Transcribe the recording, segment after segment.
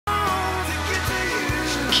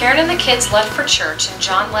Karen and the kids left for church and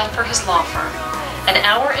John left for his law firm. An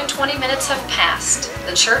hour and 20 minutes have passed.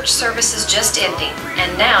 The church service is just ending,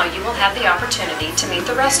 and now you will have the opportunity to meet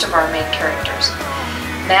the rest of our main characters.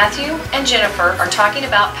 Matthew and Jennifer are talking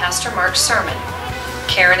about Pastor Mark's sermon.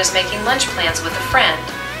 Karen is making lunch plans with a friend.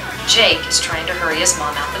 Jake is trying to hurry his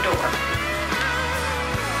mom out the door.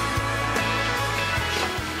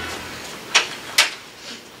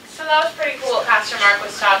 So that was pretty cool what Pastor Mark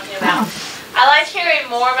was talking about. I liked hearing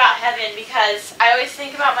more about heaven because I always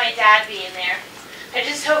think about my dad being there. I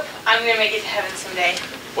just hope I'm going to make it to heaven someday.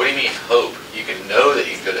 What do you mean, hope? You can know that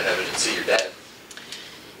you can go to heaven and see your dad.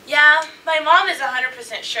 Yeah, my mom is 100%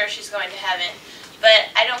 sure she's going to heaven,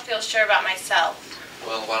 but I don't feel sure about myself.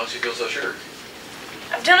 Well, why don't you feel so sure?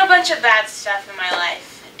 I've done a bunch of bad stuff in my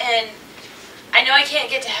life, and I know I can't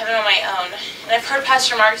get to heaven on my own. And I've heard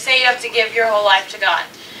Pastor Mark say you have to give your whole life to God.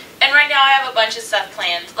 And right now I have a bunch of stuff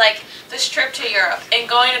planned, like this trip to Europe and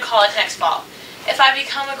going to college next fall. If I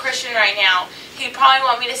become a Christian right now, he'd probably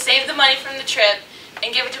want me to save the money from the trip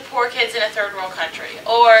and give it to poor kids in a third world country.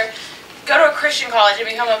 Or go to a Christian college and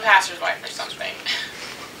become a pastor's wife or something.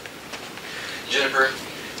 Jennifer,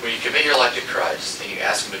 when you commit your life to Christ and you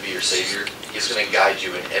ask Him to be your Savior, He's going to guide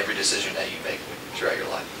you in every decision that you make throughout your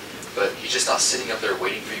life. But He's just not sitting up there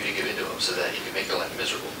waiting for you to give in to Him so that He can make your life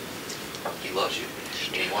miserable. He loves you,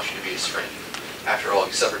 and He wants you to be His friend. After all,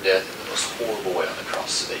 He suffered death in the most horrible way on the cross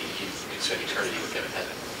so that you can spend eternity with Him in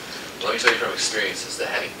heaven. Let me tell you from experience is that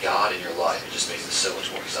having God in your life, it just makes it so much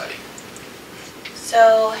more exciting.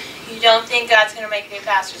 So, you don't think God's going to make me a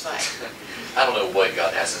pastor's wife? I don't know what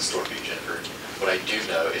God has in store for you, Jennifer. What I do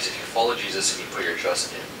know is if you follow Jesus and you put your trust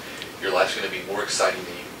in Him, your life's going to be more exciting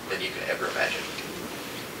than you can ever imagine.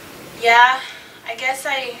 Yeah, I guess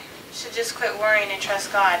I should just quit worrying and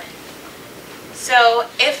trust God. So,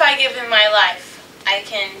 if I give Him my life, I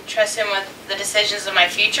can trust Him with the decisions of my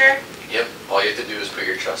future? Yep, all you have to do is put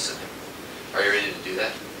your trust in Him. Are you ready to do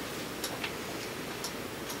that?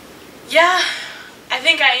 Yeah, I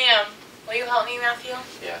think I am. Will you help me, Matthew?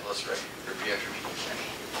 Yeah, let's pray. Repeat after me. Okay.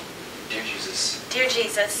 Dear Jesus, Dear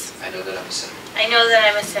Jesus, I know that I'm a sinner. I know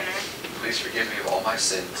that I'm a sinner. Please forgive me of all my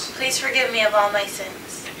sins Please forgive me of all my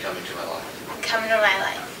sins. and come into my life. Come into my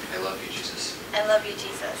life. I love you, Jesus. I love you, It's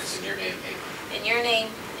Jesus. in your name, amen. In your name,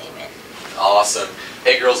 amen. Awesome.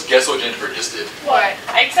 Hey girls, guess what Jennifer just did? What?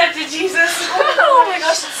 I accepted Jesus. Oh my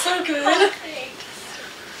gosh, that's so good. Thanks.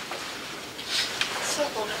 So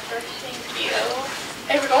cool, Jennifer. Thank you.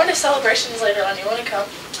 Hey, we're going to celebrations later on. You want to come?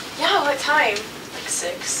 Yeah, what time? Like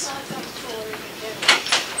 6. Oh, that sounds cool.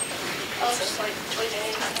 I'll just like play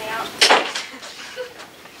games, hang out.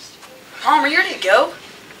 Mom, are you ready to go?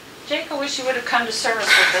 Jake, I wish you would have come to service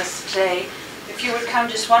with us today. If you would come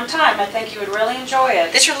just one time, I think you would really enjoy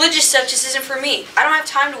it. This religious stuff just isn't for me. I don't have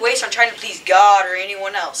time to waste on trying to please God or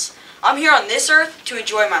anyone else. I'm here on this earth to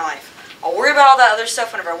enjoy my life. I'll worry about all that other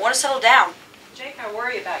stuff whenever I want to settle down. Jake, I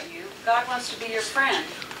worry about you. God wants to be your friend.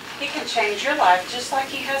 He can change your life just like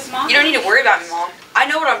He has mine. You don't need to worry about me, Mom. I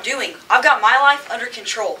know what I'm doing. I've got my life under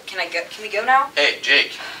control. Can we go now? Hey,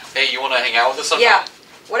 Jake. Hey, you want to hang out with us sometime? Yeah.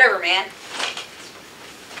 Whatever, man.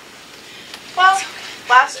 Well,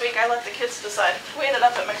 last week I let the kids decide. We ended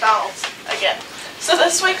up at McDonald's again. So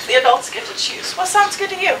this week the adults get to choose. What sounds good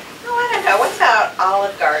to you? Oh, I don't know. What about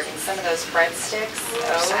Olive Garden? Some of those breadsticks?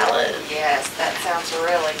 Salad. Yes, that sounds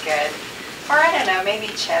really good. Or I don't know, maybe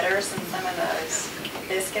Cheddar's and some of those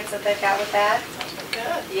biscuits that they've got with that. Sounds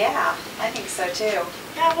good. Yeah, I think so too.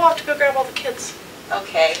 Yeah, we'll have to go grab all the kids.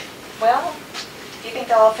 Okay. Well, do you think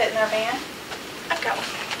they'll all fit in our van? I've got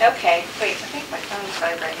one. Okay. Wait, I think my phone's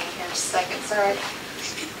vibrating here. Just a second. Sorry.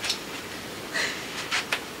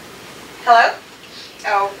 Hello?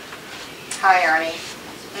 Oh. Hi, Arnie.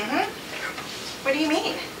 What do you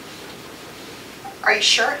mean? Are you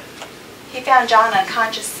sure? He found John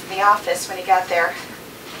unconscious in the office when he got there.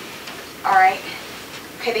 All right.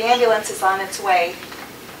 Okay, the ambulance is on its way.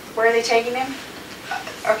 Where are they taking him?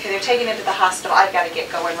 Okay, they're taking him to the hospital. I've got to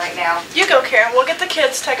get going right now. You go, Karen. We'll get the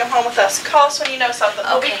kids, take them home with us. Call us when you know something.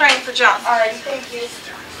 We'll be Okay. praying for John. All right, thank you.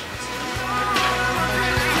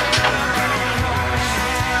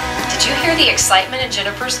 Did you hear the excitement in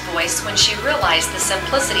Jennifer's voice when she realized the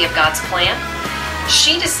simplicity of God's plan?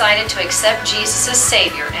 She decided to accept Jesus as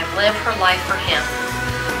Savior and live her life for Him.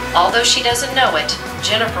 Although she doesn't know it,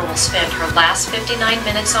 Jennifer will spend her last 59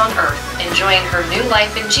 minutes on earth enjoying her new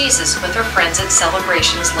life in Jesus with her friends at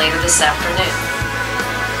celebrations later this afternoon.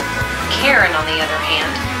 Karen, on the other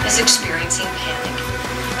hand, is experiencing panic.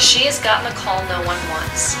 She has gotten a call no one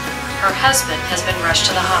wants. Her husband has been rushed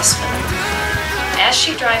to the hospital. As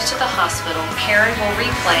she drives to the hospital, Karen will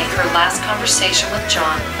replay her last conversation with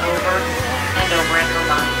John over and turned over in her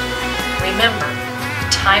mind. Remember,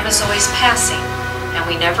 time is always passing, and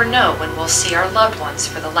we never know when we'll see our loved ones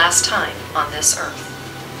for the last time on this earth.